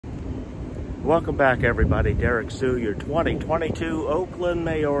Welcome back, everybody. Derrick Soo, your 2022 Oakland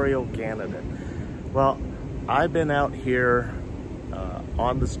mayoral candidate. Well, I've been out here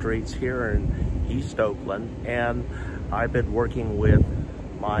on the streets here in East Oakland, and I've been working with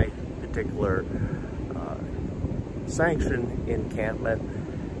my particular sanctioned encampment,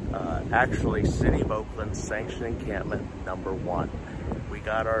 actually City of Oakland sanctioned encampment number 1. We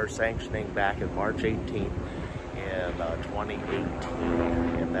got our sanctioning back in March 18th. In 2018,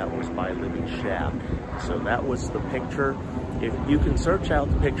 and that was by Libby Schaff. So that was the picture. If you can search out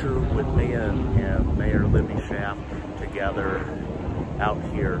the picture with me and Mayor Libby Schaff together out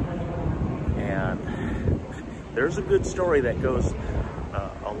here, and there's a good story that goes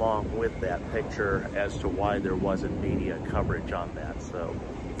along with that picture as to why there wasn't media coverage on that. So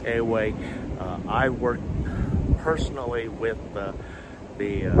anyway, I worked personally with the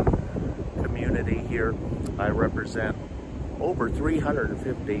community here. I represent over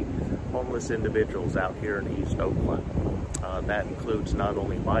 350 homeless individuals out here in East Oakland. That includes not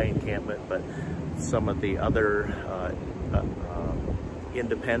only my encampment, but some of the other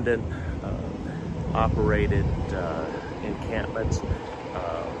independent operated encampments.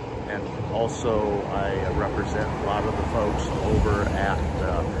 And also I represent a lot of the folks over at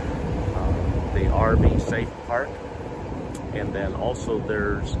the RV Safe Park. And then also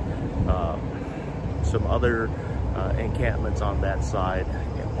there's some other encampments on that side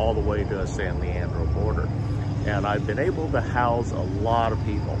and all the way to the San Leandro border. And I've been able to house a lot of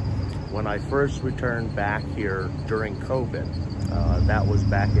people. When I first returned back here during COVID, that was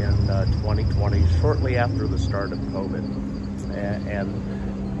back in 2020, shortly after the start of COVID.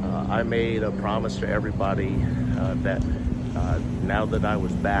 And I made a promise to everybody that now that I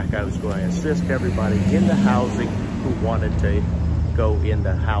was back, I was going to assist everybody into housing who wanted to go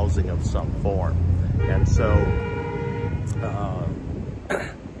into housing of some form. And so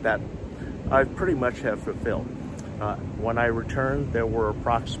that I pretty much have fulfilled. When I returned, there were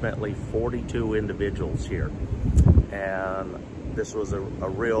approximately 42 individuals here. And this was a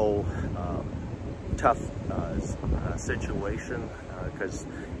real tough situation because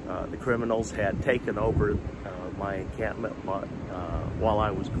the criminals had taken over my encampment while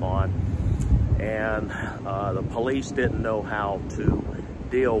I was gone. And the police didn't know how to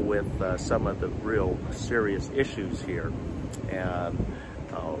deal with some of the real serious issues here. And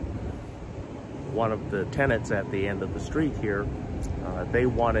one of the tenants at the end of the street here, they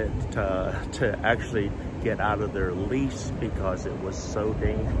wanted to actually get out of their lease because it was so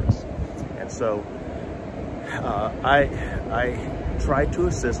dangerous. And so I tried to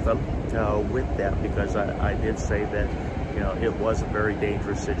assist them with that, because I did say that, you know, it was a very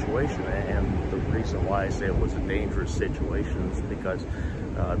dangerous situation. And the reason why I say it was a dangerous situation is because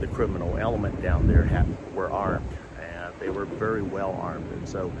the criminal element down there were armed, and they were very well armed. And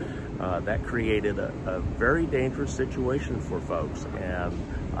so that created a very dangerous situation for folks. And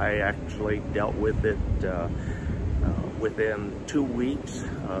I actually dealt with it within 2 weeks.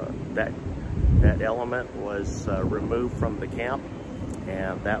 That element was removed from the camp,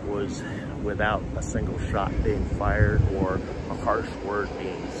 and that was without a single shot being fired or a harsh word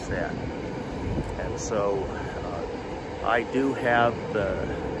being said. And so I do have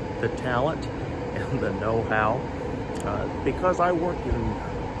the talent and the know-how because I worked in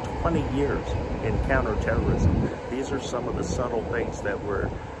 20 years in counterterrorism. These are some of the subtle things that we're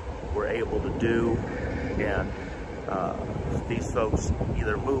able to do, and these folks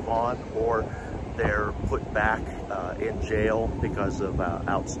either move on or they're put back in jail because of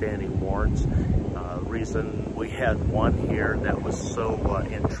outstanding warrants. The reason we had one here that was so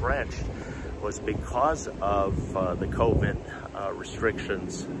entrenched was because of the COVID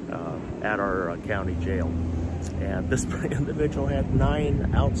restrictions at our county jail. And this individual had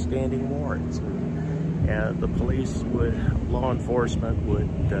 9 outstanding warrants. And the police law enforcement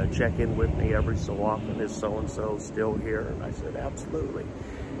would check in with me every so often, is so-and-so still here? And I said, absolutely.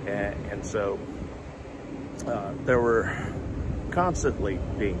 And so they were constantly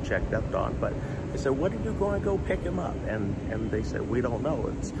being checked up on. But I said, when are you going to go pick him up? And they said, we don't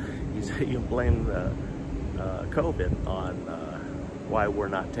know. You blame COVID on why we're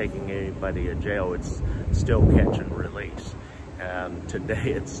not taking anybody to jail. It's still catch and release. And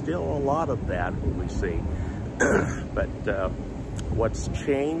today it's still a lot of that we see. But what's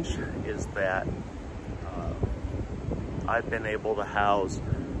changed is that I've been able to house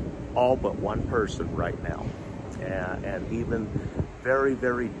all but one person right now. And even very,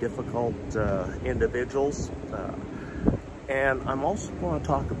 very difficult individuals. And I'm also going to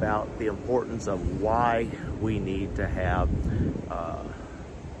talk about the importance of why we need to have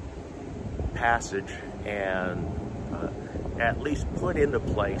passage and at least put into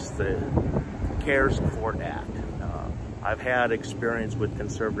place the CARES Court Act. I've had experience with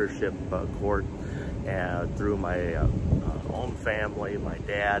conservatorship court through my own family, my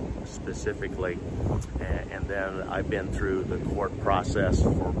dad specifically, and then I've been through the court process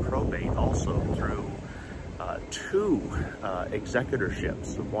for probate also through two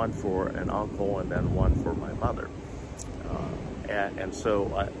executorships, one for an uncle and then one for my mother. And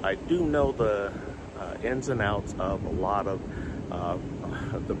so I do know the ins and outs of a lot of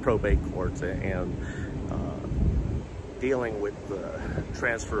the probate courts and dealing with the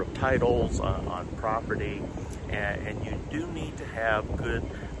transfer of titles on property, and you do need to have good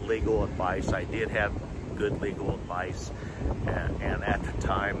legal advice. I did have good legal advice, and at the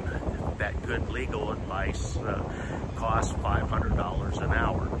time, that good legal advice cost $500 an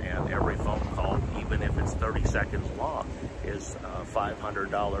hour, and every phone call, even if it's 30 seconds long, is a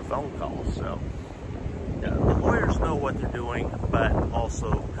 $500 phone call. So the lawyers know what they're doing, but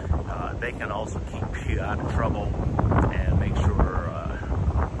also they can also keep you out of trouble and make sure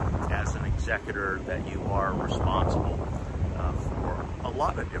as an executor that you are responsible for a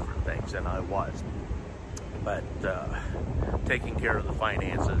lot of different things, and I was. But taking care of the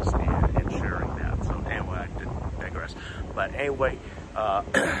finances and sharing that. So anyway, I digress. But anyway,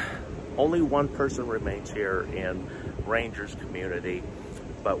 only one person remains here in Rangers community,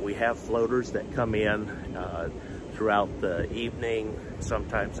 but we have floaters that come in throughout the evening.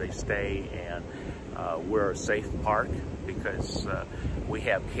 Sometimes they stay, and we're a safe park because we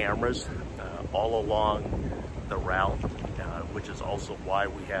have cameras all along the route, which is also why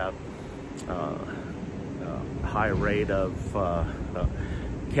we have high rate of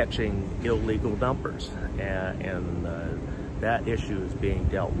catching illegal dumpers, and that issue is being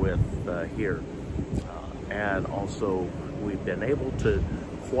dealt with here. And also we've been able to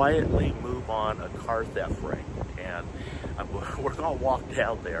quietly move on a car theft ring, and we're going to walk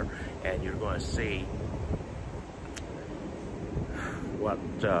down there and you're going to see what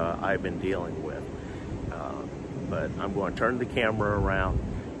I've been dealing with. But I'm going to turn the camera around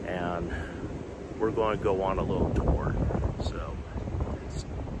and we're going to go on a little tour. So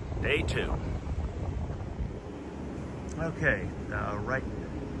stay tuned. Okay, right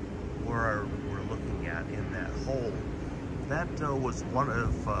where we're looking at in that hole, that was one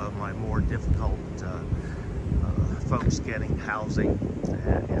of my more difficult folks getting housing,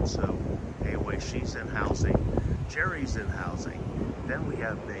 and so anyway, she's in housing, Jerry's in housing, then we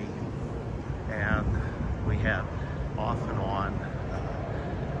have me, and we have off and on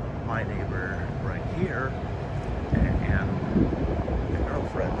my neighbor right here, and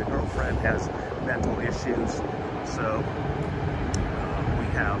the girlfriend has mental issues, so we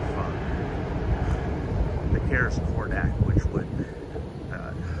have the CARES Court Act, which would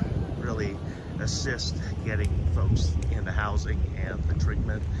really assist getting folks into housing and the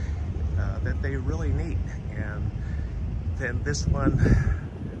treatment that they really need. And then this one,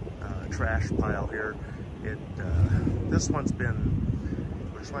 trash pile here, this one's been,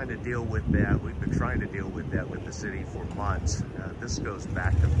 we're trying to deal with that. We've been trying to deal with that with the city for months. This goes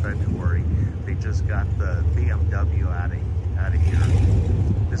back to February. They just got the BMW out of here.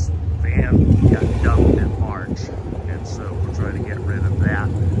 This van got dumped in March, and so we're trying to get rid of that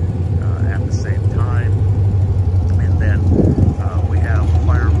at the same time. And then we have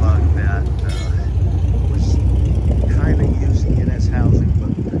Firebug that was kind of using it as housing, but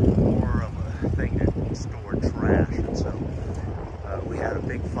more of a thing to store trash. And so we had a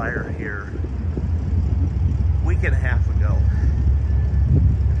big fire here a week and a half ago,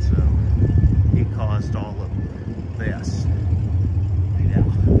 and so he caused all of this.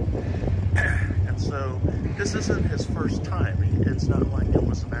 And so this isn't his first time. It's not like it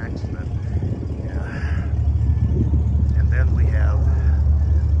was an accident. Yeah. And then we have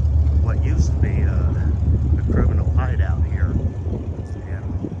what used to be a criminal hideout here,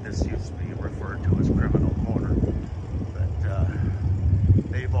 and this used to be referred to as Criminal Corner. But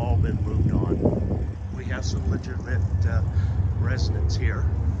they've all been moved on. We have some legitimate residents here,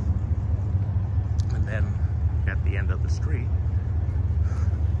 and then at the end of the street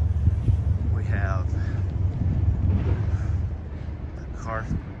we have a car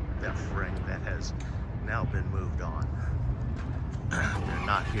theft ring that has now been moved on. They're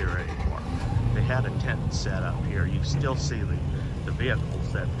not here anymore. They had a tent set up here. You still see the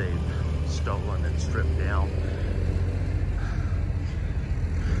vehicles that they've stolen and stripped down.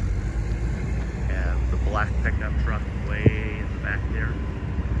 And the black pickup truck way in the back there,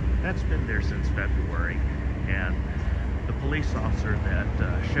 that's been there since February. And the police officer that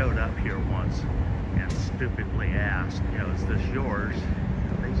showed up here once and stupidly asked, you know, is this yours?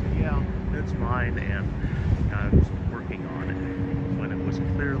 And they said, yeah, it's mine, and I was working on it. was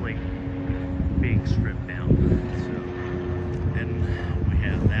clearly being stripped down. So, and we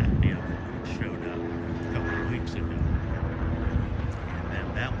had that deal that showed up a couple of weeks ago. And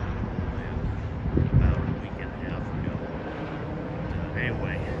then that one rolled in about a week and a half ago.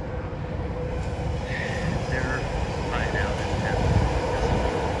 Anyway, they're right out in that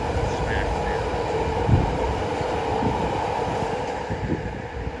smack down.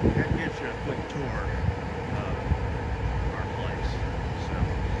 That gives you a quick tour of our place. So,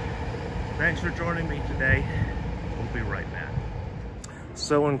 thanks for joining me today. We'll be right back.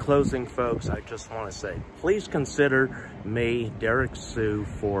 So in closing, folks, I just want to say, please consider me, Derrick Soo,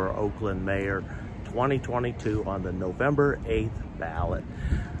 for Oakland Mayor 2022 on the November 8th ballot.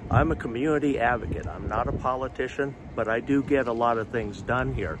 I'm a community advocate. I'm not a politician, but I do get a lot of things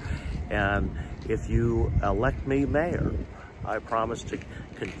done here. And if you elect me mayor, I promise to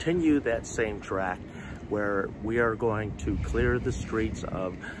continue that same track where we are going to clear the streets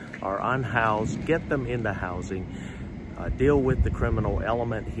of our unhoused, get them into housing, deal with the criminal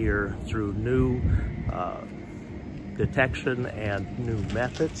element here through new detection and new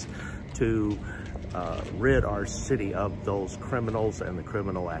methods to rid our city of those criminals and the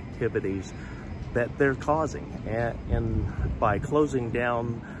criminal activities that they're causing. And by closing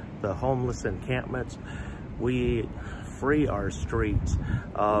down the homeless encampments, we free our streets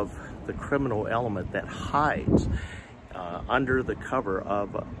of the criminal element that hides under the cover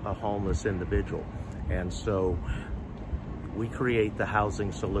of a homeless individual. And so we create the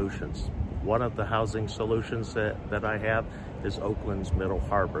housing solutions. One of the housing solutions that I have is Oakland's Middle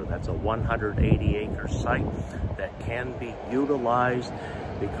Harbor. That's a 180-acre site that can be utilized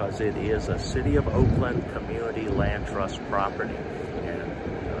because it is a City of Oakland Community Land Trust property. And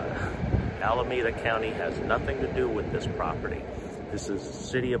Alameda County has nothing to do with this property. This is the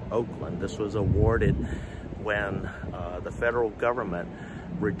City of Oakland. This was awarded when the federal government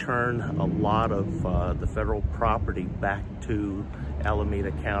returned a lot of the federal property back to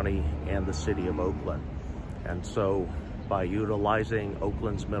Alameda County and the City of Oakland. And so by utilizing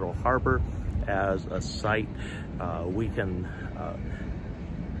Oakland's Middle Harbor as a site, we can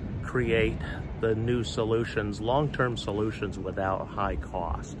create the new solutions, long-term solutions without high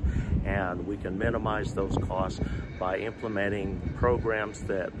cost. And we can minimize those costs by implementing programs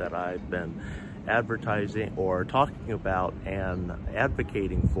that I've been advertising or talking about and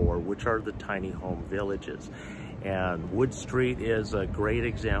advocating for, which are the tiny home villages. And Wood Street is a great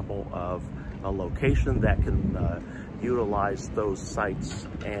example of a location that can utilize those sites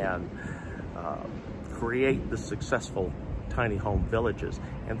and create the successful tiny home villages.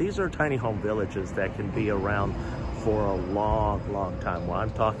 And these are tiny home villages that can be around for a long, long time. Well,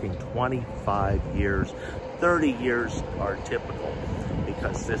 I'm talking 25 years, 30 years are typical,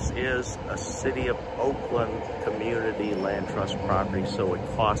 because this is a City of Oakland Community Land Trust property, so it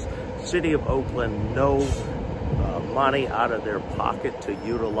costs City of Oakland no money out of their pocket to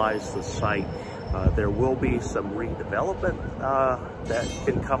utilize the site. There will be some redevelopment that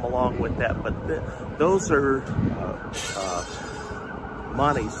can come along with that, but those are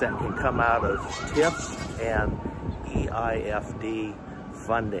monies that can come out of TIFs and EIFD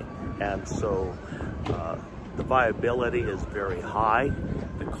funding. And so the viability is very high,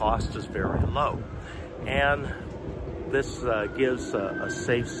 the cost is very low. And this gives a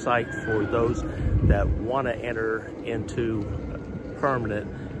safe site for those that want to enter into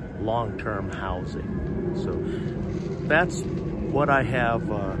permanent long-term housing. So that's what I have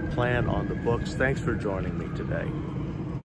planned on the books. Thanks for joining me today.